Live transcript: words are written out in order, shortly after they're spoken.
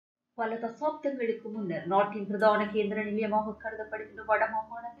பல தசாப்தங்களுக்கு முன்னர் நாட்டின் பிரதான கேந்திர நிலையமாக கருதப்படுகின்ற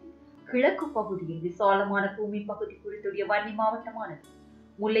வடமாகாணத்தில் கிழக்கு பகுதியில் விசாலமான பூமி பகுதி குறித்துடைய வன்னி மாவட்டமானது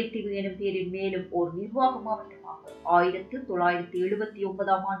முல்லைத்தீவு எனும் பெயரில் மேலும் ஓர் நிர்வாக மாவட்டமாக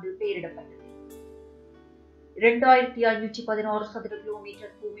 1979 ஆண்டு பெயரிடப்பட்டது. 2516 சதுர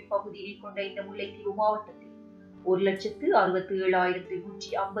கிலோமீட்டர் பூமி பகுதியை கொண்ட இந்த முல்லைத்தீவு மாவட்டத்தில்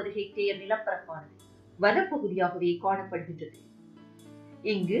 1,67,150 ஹெக்டேயர் நிலப்பரப்பானது வனப்பகுதியாகவே காணப்படுகின்றது.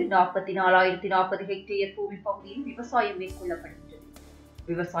 இங்கு 44,040 ஹெக்டேயர் பூமி பகுதியில் விவசாயம் மேற்கொள்ளப்படுகின்றது.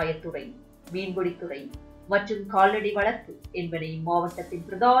 விவசாயத்துறை, மீன்பிடித்துறை மற்றும் கால்நடை வளர்ப்பு என்பன இம்மாவட்டத்தின்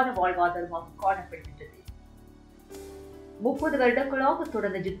பிரதான வாழ்வாதாரமாக காணப்படுகின்றது. 30 வருடங்களாக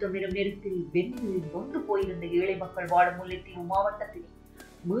தொடர்ந்த யுத்தம் எனும் நெருப்பில் வென்று நொந்து போயிருந்த ஏழை மக்கள் வாழும் முல்லைத்தீவு மாவட்டத்தில்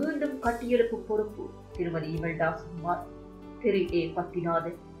மீண்டும் கட்டியெழுப்பும் பொறுப்பு திருமதி இமல்டா சுகுமார், திரு ஏ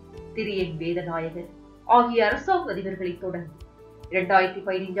பத்திநாதன், திரு என் வேதநாயகன் ஆகிய அரசாங்க அதிபர்களை தொடர்ந்து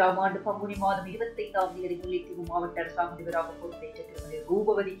 2015 ஆண்டு பங்குனி மாதம் 25ஆம் தேதி முல்லைத்தீவு மாவட்ட அரசாங்க அதிபராக பொறுப்பேற்ற திருமதி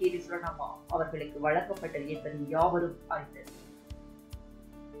ரூபவதி கேதீஸ்வரன் அம்மா அவர்களுக்கு வழங்கப்பட்டது என்பதை யாவரும் அறிந்தது.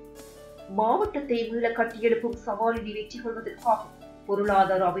 மாவட்டத்தை மீள கட்டியெழுப்பும் சவாலினை வெற்றி கொள்வதற்காக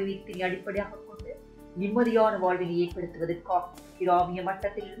பொருளாதார அபிவிருத்தியை அடிப்படையாக கொண்டு நிம்மதியான வாழ்வினை ஏற்படுத்துவதற்காக கிராமிய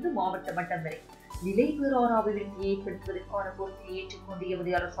மட்டத்திலிருந்து மாவட்ட மட்டம் வரை நிலைபெறான அபிவிருத்தியை ஏற்படுத்துவதற்கான பொறுப்பை ஏற்றுக்கொண்டு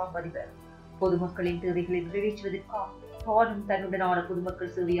எமது அரசாங்க அதிபர் பொதுமக்களின் தேவைகளை நிறைவேற்றுவதற்காக தானும் தன்னுடனான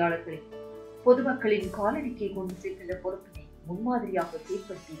பொதுமக்கள் சேவையாளர்களை பொதுமக்களின் காலடிக்கை கொண்டு சேர்க்கின்ற பொறுப்பினை முன்மாதிரியாக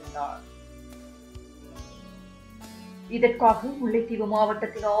ஏற்படுத்தியிருந்தார். இதற்காக முல்லைத்தீவு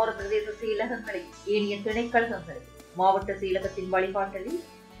மாவட்டத்தின் 6 பிரதேச செயலகங்களை ஏனைய திணைக்களகங்களை மாவட்ட செயலகத்தின் வழிகாட்டலில்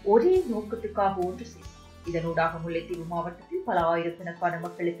ஒரே நோக்கத்துக்காக ஒன்று சேர்த்தார். இதனூடாக முல்லைத்தீவு மாவட்டத்தில் பல ஆயிரக்கணக்கான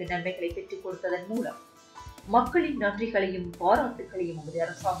மக்களுக்கு நன்மைகளை பெற்றுக் கொடுத்ததன் மூலம் மக்களின் நன்றிகளையும் பாராட்டுகளையும் நமது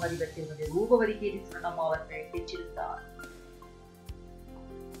அரசாங்க அதிபர் திருமதி ரூபவதி கேதீஸ்வரன் அம்மா அவர்கள் பெற்றிருந்தார்.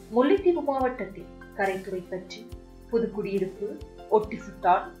 முல்லைத்தீவு மாவட்டத்தில் கரைத்துறை பற்றி, புதுக்குடியிருப்பு,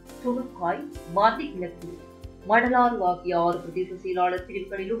 ஒட்டிசுட்டான், துணுக்காய், மாந்தி கிழக்கு, மணலாறு ஆகிய 6 பிரதேச செயலாளர்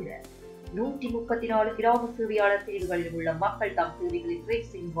பிரிவுகளில் உள்ள 134 கிராம சேவையாளர் பிரிவுகளில் உள்ள மக்கள் தம் சேவைகளை நிறைவு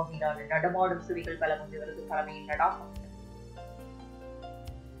செய்யும் வகையிலான நடமாடும் சேவைகள் பலம் இவரது தலைமையில் நடாத்தப்பட்டது.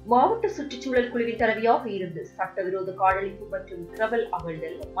 மாவட்ட சுற்றுச்சூழல் குழுவின் தலைவியாக இருந்து சட்டவிரோத காடழிப்பு மற்றும் திரவல்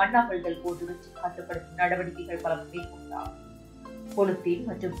அகழ்தல், மண் அகழ்தல் போன்றவற்றை கட்டுப்படுத்தும் நடவடிக்கைகள் பல மேற்கொண்டார். பொலித்தீன்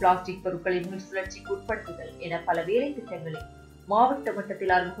மற்றும் பிளாஸ்டிக் பொருட்களை மீள் சுழற்சிக்கு உட்படுத்துதல் என பல வேலை திட்டங்களை மாவட்ட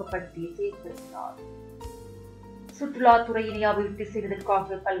மட்டத்தில் அறிமுகப்படுத்தி செயல்படுத்தினார். சுற்றுலாத்துறையினை அபிவிருத்தி செய்வதற்காக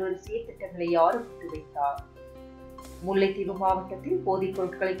பல்வேறு செயற்திட்டங்களை ஆரம்பித்து வைத்தார். முல்லைத்தீவு மாவட்டத்தில் போதைப்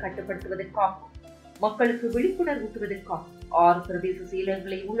பொருட்களை கட்டுப்படுத்துவதற்காக மக்களுக்கு விழிப்புணர்வு ஊட்டுவதற்காக 6 பிரதேச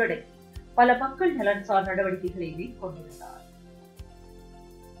செயலகங்களை உள்ளடக்கி பல மக்கள் நலன்சார் நடவடிக்கைகளை மேற்கொண்டிருந்தார்.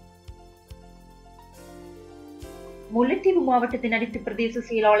 முல்லைத்தீவு மாவட்டத்தின் அனைத்து பிரதேச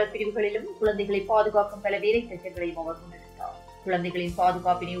செயலாளர் பிரிவுகளிலும் குழந்தைகளை பாதுகாக்கும் பல வேலை திட்டங்களையும் அவர் முன்னெடுத்தார். குழந்தைகளின்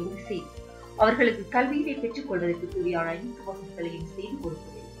பாதுகாப்பினை உறுதி செய்து அவர்களுக்கு கல்வியினை பெற்றுக் கொள்வதற்கு தேவையான அனைத்து வசதிகளையும் செய்து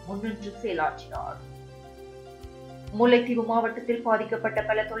கொடுப்பதில் முன்னின்று செயலாற்றினார். முல்லைத்தீவு மாவட்டத்தில் பாதிக்கப்பட்ட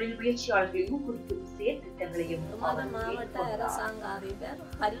பல தொழில் முயற்சியாளர்களை ஊக்குவிக்கும் செயற்திட்டங்களையும் மாவட்ட அரசாங்க அதிபர்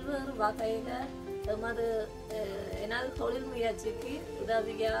பல்வேறு வகையில எமது தொழில் முயற்சிக்கு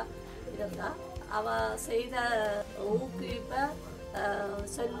உதவியா இருந்தார். அவ செய்த ஊக்குவிப்ப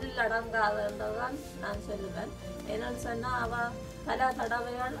சொல்லில் அடங்காததான் நான் சொல்லுவேன். என்னன்னு சொன்னா அவ பல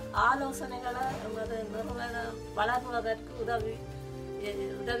தடவைகள் ஆலோசனைகளை எமது நிறுவனம் வளர்வதற்கு உதவி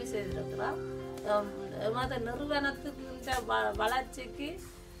செய்திருக்கிறார். எமது நிறுவனத்துக்கு வளர்ச்சிக்கு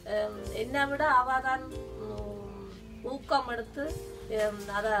என்னை விட அவதான் ஊக்கம் எடுத்து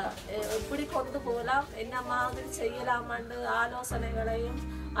அதை எப்படி கொண்டு போகலாம், என்ன மாதிரி செய்யலாமான்னு ஆலோசனைகளையும்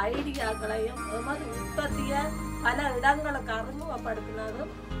ஐடியாக்களையும் எமது உற்பத்தியை பல இடங்களுக்கு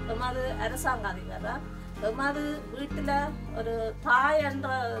அறிமுகப்படுத்தினதும் எமது அரசாங்க அதிபர் தான். எமது வீட்டில் ஒரு தாய் என்ற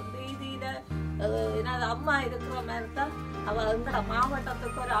ரீதியில எனது அம்மா இருக்கிற மாதிரி தான் அவ எங்களோட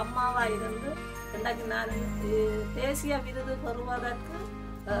மாவட்டத்துக்கு ஒரு அம்மாவா இருந்து இன்றைக்கு நான் தேசிய விருது பெறுவதற்கு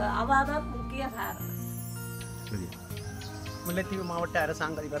அவதான் முக்கிய காரணம். முல்லைத்தீவு மாவட்ட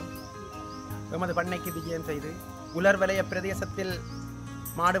அரசாங்க அதிபர் எமது பண்ணைக்கு விஜயம் செய்து உலர் வலய பிரதேசத்தில்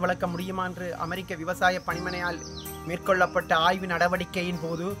மாடு வளர்க்க முடியுமா என்று அமெரிக்க விவசாய பணிமனையால் மேற்கொள்ளப்பட்ட ஆய்வு நடவடிக்கையின்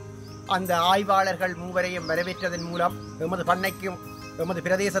போது அந்த ஆய்வாளர்கள் மூவரையும் வரவேற்றதன் மூலம் எமது பண்ணைக்கும் எமது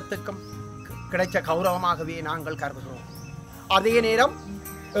பிரதேசத்துக்கும் கிடைத்த கௌரவமாகவே நாங்கள் கருதுகிறோம். அதே நேரம்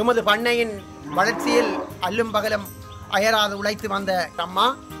எமது பண்ணையின் வளர்ச்சியில் அல்லும் பகலும் அயராது உழைத்து வந்த அம்மா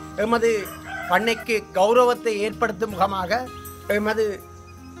எமது பண்ணைக்கு கௌரவத்தை ஏற்படுத்தும் முகமாக எமது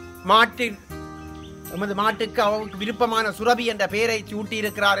மாட்டுக்கு அவருக்கு விருப்பமான சுரபி என்ற பெயரை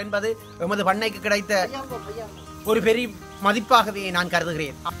சூட்டியிருக்கிறார் என்பது எமது பண்ணைக்கு கிடைத்த ஒரு பெரிய மதிப்பாகவே நான்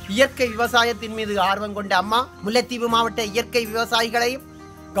கருதுகிறேன். இயற்கை விவசாயத்தின் மீது ஆர்வம் கொண்ட அம்மா முல்லைத்தீவு மாவட்ட இயற்கை விவசாயிகளையும்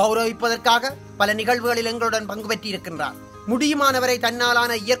கௌரவிப்பதற்காக பல நிகழ்வுகளில் எங்களுடன் பங்கு பெற்றிருக்கின்றார். முடியுமானவரை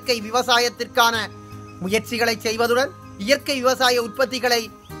தன்னாலான இயற்கை விவசாயத்திற்கான முயற்சிகளை செய்வதுடன் இயற்கை விவசாய உற்பத்திகளை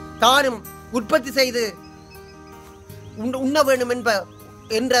தானும் உற்பத்தி செய்து உண்ண வேண்டும்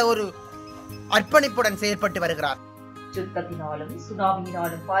என்ற ஒரு அர்ப்பணிப்புடன் செயல்பட்டு வருகிறார். யுத்தத்தினாலும்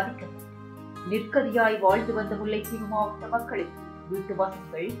சுனாமியினாலும் பாதிக்கப்பட்டு நிற்கதியாய் வாழ்ந்து வந்த முல்லைத்தீவு மாவட்ட மக்களுக்கு வீட்டு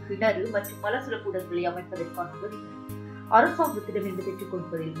வசதிகள், கிணறு மற்றும் மலசுல கூடங்களை அமைப்பதற்கான உதவிகள் அரசாங்கத்திடமிருந்து பெற்றுக்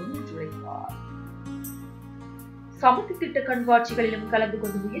கொடுப்பதில் முன்னின்று உழைத்தார். சமத்து திட்ட கண்காட்சிகளிலும் கலந்து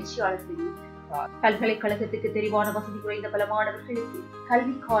கொண்டு முயற்சியாளர்கள் ஈடுபட்டார். பல்கலைக்கழகத்துக்கு தெரிவான வசதி குறைந்த பல மாணவர்களுக்கு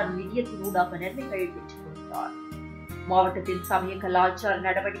கல்விக்கான நிதியத்தினூடாக நன்மைகள் பெற்றுக் கொடுத்தார். மாவட்டத்தின் சமய கலாச்சார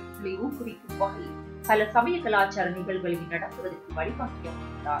நடவடிக்கைகளை ஊக்குவிக்கும் வகையில் பல சமய கலாச்சார நிகழ்வுகளை நடத்துவதற்கு வழிகாட்டி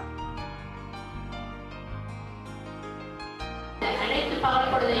அமைத்தார். அனைத்து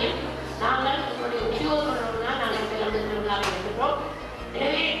பகல்பொழுதையும் நாங்கள் எங்களுடைய உத்தியோகத்தோடு நாங்கள் இருக்கின்றோம்.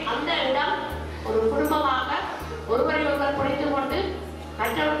 எனவே அந்த இடம் ஒரு குடும்பமாக ஒருவரை ஒருவர் புரிந்து கொண்டு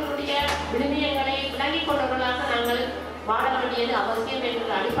மற்றவர்களுடைய விழுமியங்களை விளங்கிக் கொண்டவர்களாக நாங்கள் வாழ வேண்டியது அவசியம்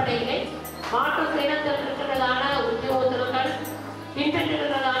என்ற அடிப்படையிலே மாற்று சேனத்தில் இருக்கிறதான உத்தியோகத்தர்கள்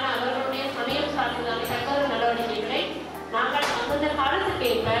பின்பற்றுகிறதான அவர்களுடைய சமயம் சார்ந்ததான பல்வேறு நடவடிக்கைகளை நாங்கள் அந்தந்த காலத்துக்கு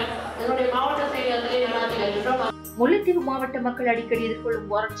ஏற்ப எங்களுடைய மாவட்ட செயலர்களை நடாத்தி வருகின்றோம். முல்லைத்தீவு மாவட்ட மக்கள் அடிக்கடி எதிர்கொள்ளும்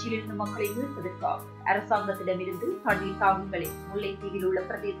வறட்சியில் இருந்து மக்களை மீட்பதற்காக அரசாங்கத்திடமிருந்து தண்ணீர் தாங்கிகளை முல்லைத்தீவில் உள்ள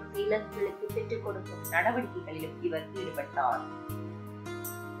பிரதேச செயலர்களுக்கு பெற்றுக் கொடுக்கும் நடவடிக்கைகளிலும் இவர் ஈடுபட்டார்.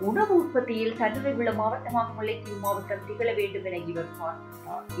 உணவு உற்பத்தியில் தன்னிறைவுள்ள மாவட்டமாக முல்லைத்தீவு மாவட்டம் திகழ வேண்டும் என இவர்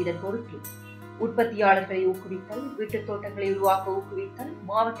பார்த்தார். இதன் பொருட்டு உற்பத்தியாளர்களை ஊக்குவித்தல், வீட்டுத் தோட்டங்களை உருவாக்க ஊக்குவித்தல்,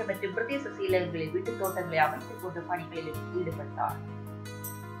 மாவட்ட மற்றும் பிரதேச செயலகங்களில் வீட்டுத் தோட்டங்களை அமைத்துக் கொண்ட பணிகளில் ஈடுபட்டார்.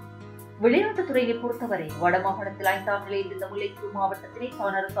 விளையாட்டுத்துறையை பொறுத்தவரை வடமாகாணத்தில் 5ஆம் நிலையில் இருந்த முல்லைத்தீவு மாவட்டத்தினை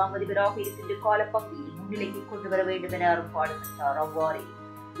தான் அரசாங்க அதிபராக இருக்கின்ற காலப்பகுதியில் முன்னிலைக்கு கொண்டு வர வேண்டும் என அரும்பாடுபட்டார். அவ்வாறே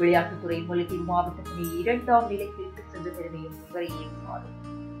விளையாட்டுத்துறை முல்லைத்தீவு மாவட்டத்தினை 2ஆம் நிலைக்கு சென்ற பெருமையும் இவரை ஏற்றார்.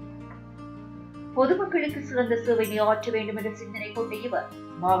 பொதுமக்களுக்கு சிறந்த சேவை ஆற்ற வேண்டும் என்ற சிந்தனை கொண்ட இவர்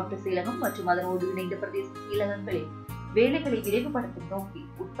மாவட்ட செயலகம் மற்றும் அதனோடு இணைந்த பிரதேச செயலகங்களில் வேலைகளை விரைவுபடுத்தும் நோக்கி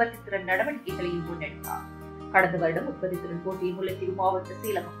உற்பத்தி திறன் நடவடிக்கைகளையும் முன்னெடுத்தார். கடந்த வருடம் உற்பத்தி திறன் போட்டியில் முல்லைத்தீவு மாவட்ட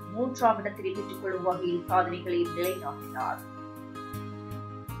செயலகம் 3ஆம் இடத்திலே பெற்றுக் கொள்ளும் வகையில் சாதனைகளை நிலைநாட்டினார்.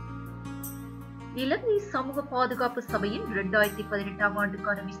 இலங்கை சமூக பாதுகாப்பு சபையின் 2018ஆம்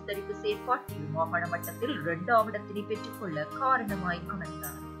ஆண்டுக்கான விஸ்தரிப்பு செயற்பாட்டில் மாகாண மட்டத்தில் 2ஆம் இடத்தினை பெற்றுக் கொள்ள காரணமாய்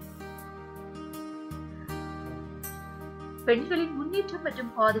அமைந்தார். பெண்களின் முன்னேற்றம்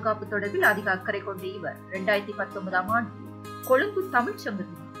மற்றும் பாதுகாப்பு தொடர்பில் அதிக அக்கறை கொண்ட இவர் 2019ஆம் ஆண்டு கொழும்பு தமிழ்ச்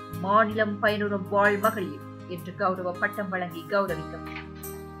சங்கத்தில் மாநிலம் பயனுறும் வாழ் மகளிர் என்று கௌரவ பட்டம் வழங்கி கௌரவிக்கப்பட்டார்.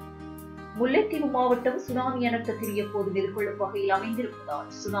 முல்லைத்தீவு மாவட்டம் சுனாமி அனர்த்தத்தில் எப்போதும் எதிர்கொள்ளும் வகையில் அமைந்திருப்பதால்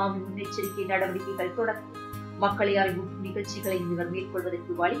சுனாமி முன்னெச்சரிக்கை நடவடிக்கைகள் தொடர்ந்து மக்களை அறிவிக்கும் நிகழ்ச்சிகளை இவர்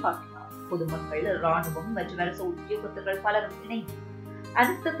மேற்கொள்வதற்கு வழிகாட்டினார். பொதுமக்கள், இராணுவம் மற்றும் அரசு உத்தியோகத்தர்கள் பலரும் இணைந்து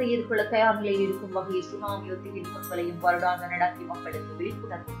அனர்த்தத்தை எதிர்கொள்ள தயார் நிலையில் இருக்கும் வகையில் சுனாமி ஒத்திகை முகங்களையும் வருடாக நடத்தி மக்களுக்கு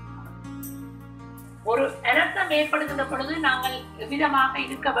விழிப்புணர்வு. ஒரு அனர்த்தம் ஏற்படுகின்ற பொழுது நாங்கள் எவ்விதமாக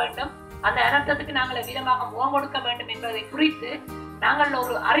இருக்க வேண்டும், அந்த அனர்த்தத்துக்கு நாங்கள் எவ்விதமாக முகம் கொடுக்க வேண்டும் என்பதை குறித்து நாங்கள்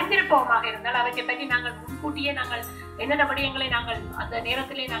ஒரு அறிந்திருப்போமாக இருந்தால் அவற்றை பற்றி நாங்கள் முன்கூட்டியே நாங்கள் என்னென்ன விடயங்களை நாங்கள் அந்த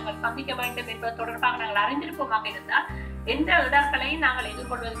நேரத்திலே நாங்கள் சந்திக்க வேண்டும் என்பது தொடர்பாக நாங்கள் அறிந்திருப்போமாக இருந்தால் எந்த இடர்களையும் நாங்கள்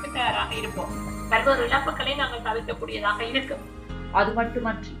எதிர்கொள்வதற்கு தயாராக இருப்போம். பல்வேறு இழப்புகளை நாங்கள் தவிர்க்கக்கூடியதாக இருக்கும். அது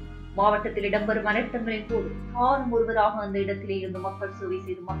மட்டுமன்றி மாவட்டத்தில் இடம்பெறும் அனர்த்தங்களின் போது தானும் ஒருவராக அந்த இடத்திலே இருந்து மக்கள் சேவை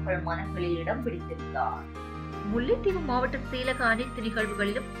செய்து மக்கள் மனங்களில் இடம் பிடித்திருந்தார். முல்லைத்தீவு மாவட்ட செயலக அனைத்து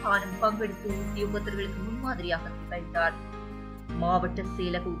நிகழ்வுகளிலும் தானும் பங்கெடுத்து உத்தியோகத்தர்களுக்கு முன்மாதிரியாக திகழ்ந்தார். மாவட்ட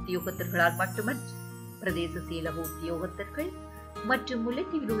செயலக உத்தியோகத்தர்களால் மட்டுமன்றி பிரதேச செயலக உத்தியோகத்தர்கள் மற்றும்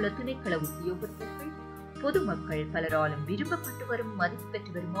முல்லைத்தீவில் உள்ள துணைக்கள உத்தியோகத்தர்கள், பொதுமக்கள் பலராலும் விரும்பப்பட்டு வரும் மதிப்பு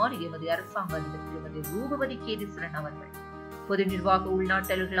பெற்று வருமான எமது அரசாங்க அதிபர் திருமதி ரூபவதி கேதீஸ்வரன் அவர்கள் பொது நிர்வாக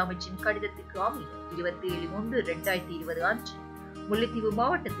உள்நாட்டலுங்கள் அமைச்சின் கடிதத்துக்கு அமைய 27/1/2020 அன்று முல்லைத்தீவு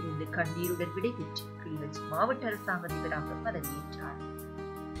மாவட்டத்திலிருந்து கண்ணீருடன் விடைபெற்று கிளிநொச்சி மாவட்ட அரசாங்க அதிபராக பதவியேற்றார்.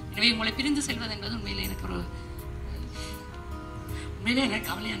 எனவே உங்களை பிரிந்து செல்வது என்பது உண்மையிலே எனக்கு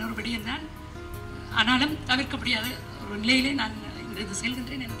கவலையான ஒரு விடயம் தான். ஆனாலும் தவிர்க்க முடியாத ஒரு நிலையிலே நான் இன்று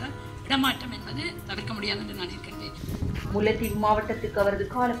செல்கின்றேன் என்றால் இடமாற்றம் என்பது தவிர்க்க முடியாது என்று நான் இருக்கின்றேன். முல்லைத்தீவு மாவட்டத்துக்கு அவரது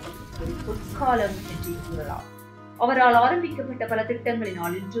காலப்பகுதி பொற்காலம் என்று கூறலாம். அவரால் ஆரம்பிக்கப்பட்ட பல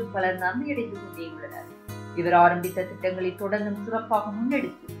திட்டங்களினால் இன்றும் பலர் நன்மையடைந்து கொண்டே உள்ளனர். இவர் ஆரம்பித்த திட்டங்களை தொடர்ந்தும் சிறப்பாக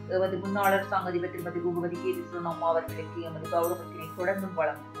முன்னெடுத்து எமது முன்னாள் அரசாங்க அதிபர் திருமதி ரூபவதி கேதீஸ்வரன் அவர்களுக்கு எமது கௌரவத்தினை தொடர்ந்தும்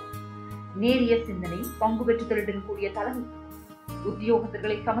வழங்கும் நேரிய சிந்தனை, பங்கு பெற்றுதலுடன் கூடிய தலைமை,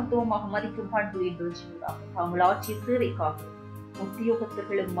 உத்தியோகத்தர்களை சமத்துவமாக மதிக்கும் பண்பு என்பது சொன்னதாக தமிழ் ஆட்சி சேவைக்காக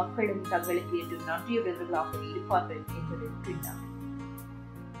உத்தியோகத்தர்களும் மக்களும் தங்களுக்கு என்று நன்றியுடையவர்களாக இருப்பார்கள் என்பது பின்னர்